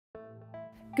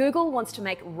Google wants to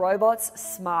make robots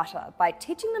smarter by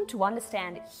teaching them to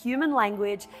understand human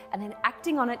language and then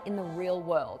acting on it in the real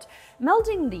world,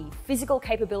 melding the physical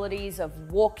capabilities of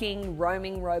walking,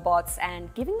 roaming robots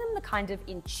and giving them the kind of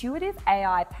intuitive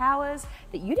AI powers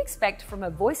that you'd expect from a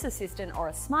voice assistant or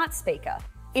a smart speaker.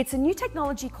 It's a new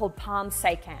technology called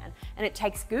PaLM-SayCan, and it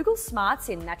takes Google smarts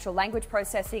in natural language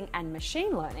processing and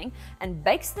machine learning and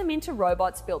bakes them into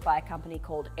robots built by a company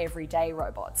called Everyday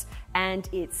Robots. And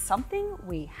it's something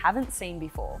we haven't seen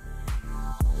before.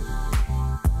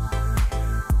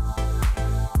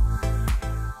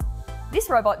 This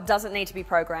robot doesn't need to be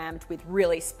programmed with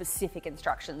really specific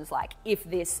instructions like if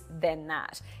this, then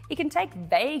that. It can take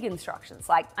vague instructions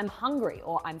like I'm hungry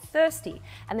or I'm thirsty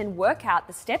and then work out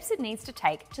the steps it needs to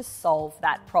take to solve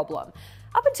that problem.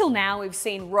 Up until now, we've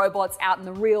seen robots out in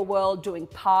the real world doing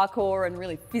parkour and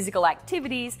really physical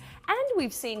activities, and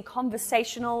we've seen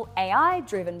conversational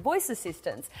AI-driven voice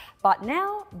assistants, but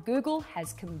now Google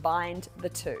has combined the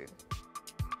two.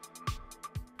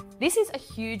 This is a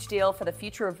huge deal for the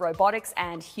future of robotics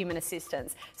and human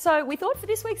assistance. So we thought for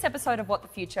this week's episode of What the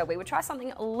Future, we would try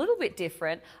something a little bit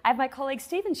different. I have my colleague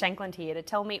Stephen Shankland here to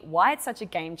tell me why it's such a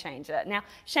game changer. Now,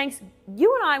 Shanks,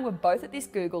 you and I were both at this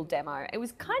Google demo. It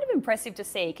was kind of impressive to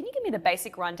see. Can you give me the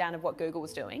basic rundown of what Google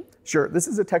was doing? Sure. This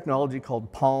is a technology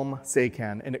called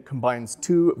PaLM-SayCan, and it combines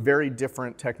two very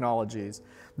different technologies.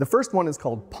 The first one is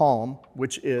called PaLM,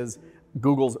 which is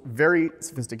Google's very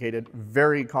sophisticated,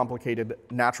 very complicated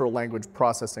natural language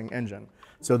processing engine.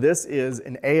 So this is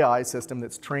an AI system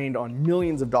that's trained on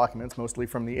millions of documents, mostly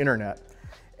from the internet.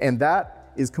 And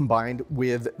that is combined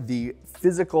with the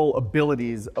physical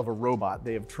abilities of a robot.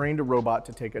 They have trained a robot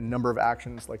to take a number of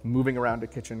actions like moving around a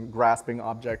kitchen, grasping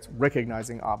objects,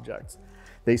 recognizing objects.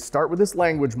 They start with this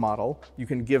language model. You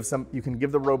can give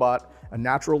the robot a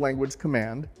natural language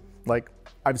command, like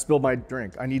I've spilled my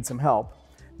drink, I need some help.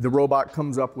 The robot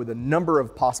comes up with a number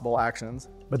of possible actions,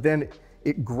 but then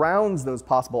it grounds those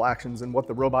possible actions in what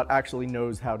the robot actually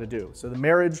knows how to do. So the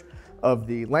marriage of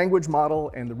the language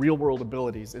model and the real world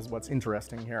abilities is what's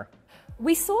interesting here.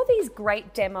 We saw these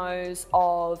great demos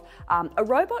of a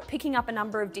robot picking up a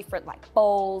number of different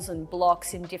bowls and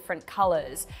blocks in different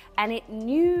colors, and it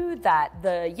knew that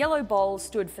the yellow bowl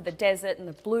stood for the desert and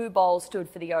the blue bowl stood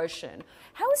for the ocean.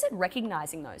 How is it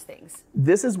recognizing those things?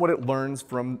 This is what it learns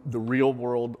from the real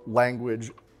world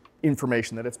language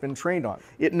information that it's been trained on.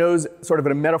 It knows sort of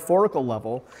at a metaphorical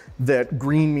level that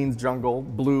green means jungle,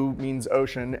 blue means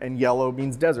ocean, and yellow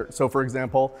means desert. So for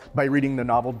example, by reading the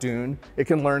novel Dune, it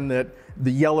can learn that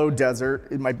the yellow desert,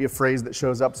 it might be a phrase that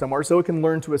shows up somewhere, so it can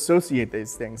learn to associate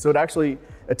these things. So it actually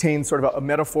attains sort of a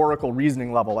metaphorical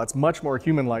reasoning level that's much more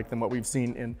human-like than what we've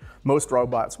seen in most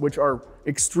robots, which are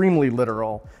extremely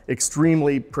literal,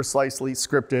 extremely precisely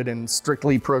scripted, and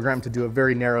strictly programmed to do a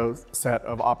very narrow set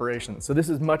of operations. So this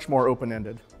is much more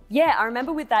open-ended. Yeah, I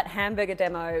remember with that hamburger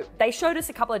demo, they showed us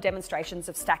a couple of demonstrations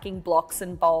of stacking blocks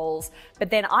and bowls, but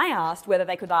then I asked whether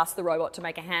they could ask the robot to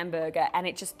make a hamburger, and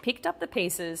it just picked up the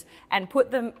pieces and put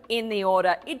them in the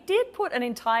order. It did put an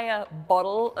entire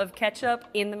bottle of ketchup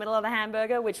in the middle of the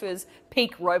hamburger, which was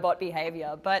peak robot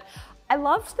behavior. But I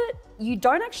loved that you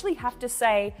don't actually have to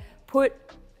say, put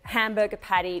hamburger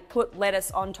patty, put lettuce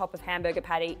on top of hamburger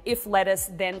patty, if lettuce,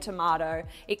 then tomato.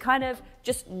 It kind of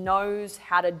just knows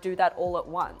how to do that all at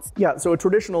once. Yeah, so a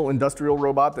traditional industrial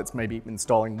robot that's maybe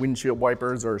installing windshield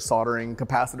wipers or soldering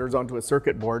capacitors onto a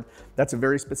circuit board, that's a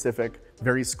very specific,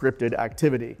 very scripted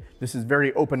activity. This is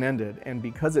very open-ended, and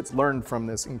because it's learned from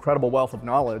this incredible wealth of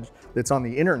knowledge that's on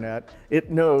the internet,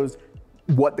 it knows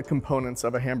what the components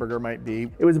of a hamburger might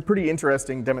be. It was a pretty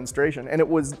interesting demonstration, and it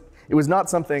was not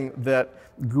something that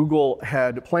Google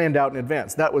had planned out in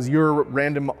advance. That was your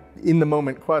random,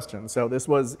 in-the-moment question. So this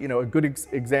was, a good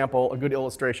example, a good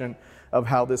illustration of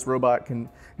how this robot can,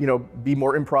 be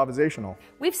more improvisational.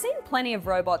 We've seen plenty of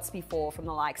robots before from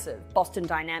the likes of Boston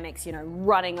Dynamics,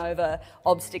 running over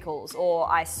obstacles, or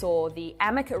I saw the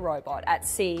Amica robot at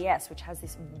CES, which has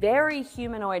this very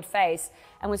humanoid face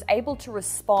and was able to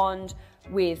respond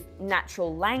with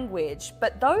natural language.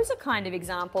 But those are kind of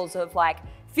examples of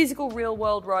physical real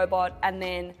world robot and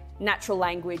then natural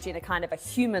language in a kind of a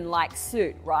human-like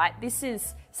suit, right? This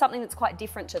is something that's quite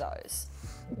different to those.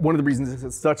 One of the reasons this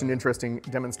is such an interesting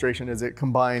demonstration is it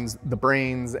combines the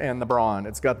brains and the brawn.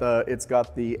 It's got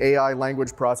the AI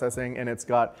language processing, and it's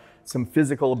got some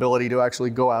physical ability to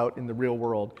actually go out in the real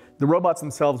world. The robots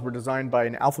themselves were designed by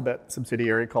an Alphabet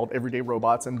subsidiary called Everyday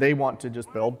Robots, and they want to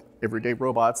just build everyday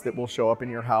robots that will show up in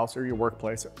your house or your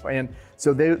workplace. And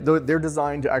so they're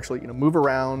designed to actually move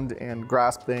around and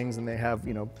grasp things, and they have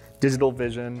digital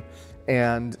vision.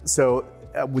 And so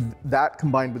with that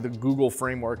combined with the Google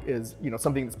framework is,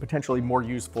 something that's potentially more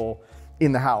useful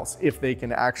in the house if they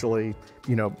can actually,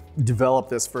 develop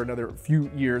this for another few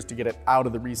years to get it out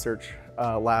of the research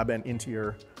lab and into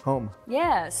your home.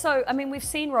 Yeah, so I mean, we've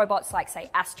seen robots like, say,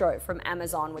 Astro from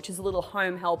Amazon, which is a little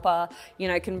home helper,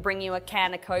 can bring you a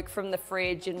can of Coke from the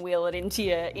fridge and wheel it into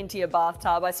your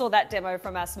bathtub. I saw that demo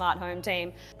from our smart home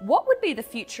team. What would be the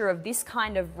future of this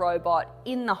kind of robot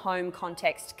in the home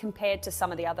context compared to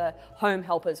some of the other home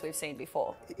helpers we've seen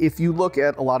before? If you look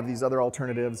at a lot of these other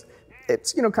alternatives,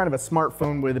 it's kind of a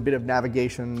smartphone with a bit of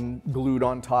navigation glued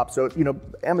on top. So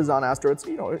Amazon Astro,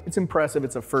 it's impressive.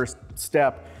 It's a first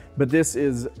step, but this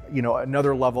is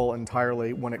another level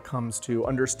entirely when it comes to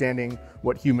understanding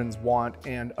what humans want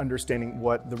and understanding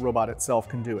what the robot itself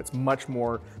can do. It's much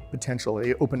more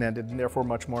potentially open-ended and therefore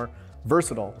much more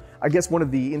versatile. I guess one of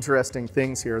the interesting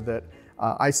things here that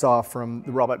I saw from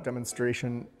the robot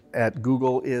demonstration at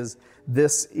Google is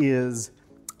this is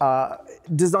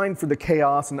designed for the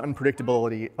chaos and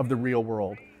unpredictability of the real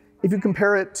world. If you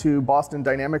compare it to Boston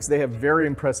Dynamics, they have very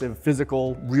impressive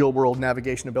physical, real-world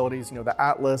navigation abilities. The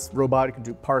Atlas robot, it can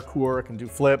do parkour, it can do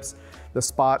flips. The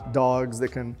Spot dogs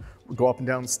that can go up and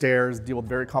down stairs, deal with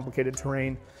very complicated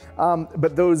terrain.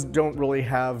 But those don't really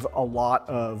have a lot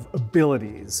of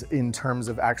abilities in terms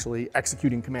of actually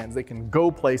executing commands. They can go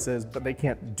places, but they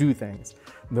can't do things.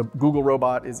 The Google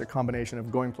robot is a combination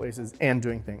of going places and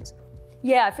doing things.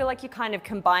 Yeah, I feel like you're kind of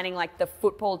combining like the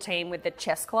football team with the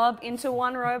chess club into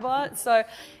one robot. So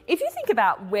if you think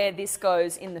about where this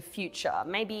goes in the future,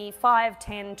 maybe 5,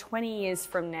 10, 20 years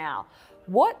from now,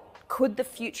 what could the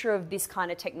future of this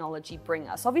kind of technology bring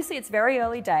us? Obviously, it's very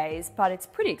early days, but it's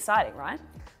pretty exciting, right?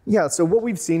 Yeah, so what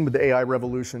we've seen with the AI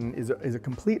revolution is a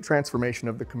complete transformation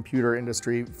of the computer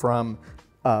industry from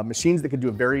machines that could do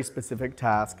a very specific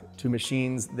task to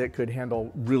machines that could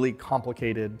handle really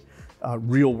complicated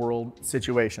real-world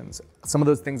situations. Some of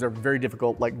those things are very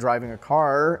difficult, like driving a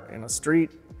car in a street.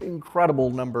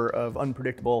 Incredible number of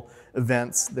unpredictable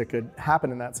events that could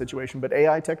happen in that situation. But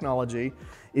AI technology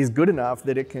is good enough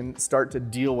that it can start to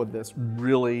deal with this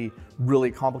really, really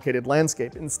complicated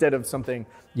landscape instead of something,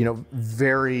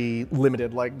 very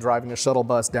limited, like driving a shuttle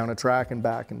bus down a track and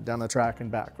back and down the track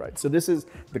and back, right? So this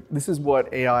is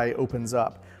what AI opens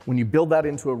up. When you build that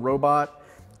into a robot,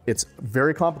 it's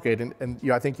very complicated, and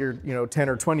I think your 10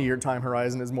 or 20 year time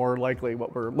horizon is more likely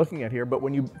what we're looking at here. But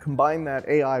when you combine that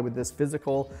AI with this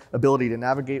physical ability to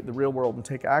navigate the real world and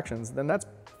take actions, then that's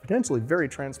potentially very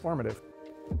transformative.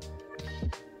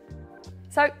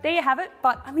 So there you have it,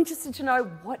 but I'm interested to know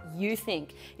what you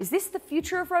think. Is this the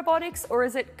future of robotics, or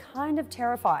is it kind of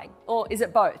terrifying? Or is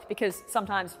it both? Because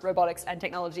sometimes robotics and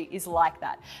technology is like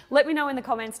that. Let me know in the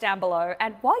comments down below,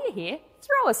 and while you're here,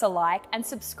 throw us a like and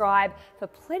subscribe for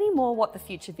plenty more What the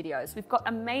Future videos. We've got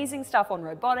amazing stuff on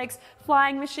robotics,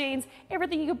 flying machines,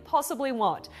 everything you could possibly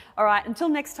want. All right, until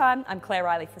next time, I'm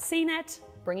Reilly for CNET,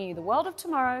 bringing you the world of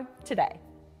tomorrow today.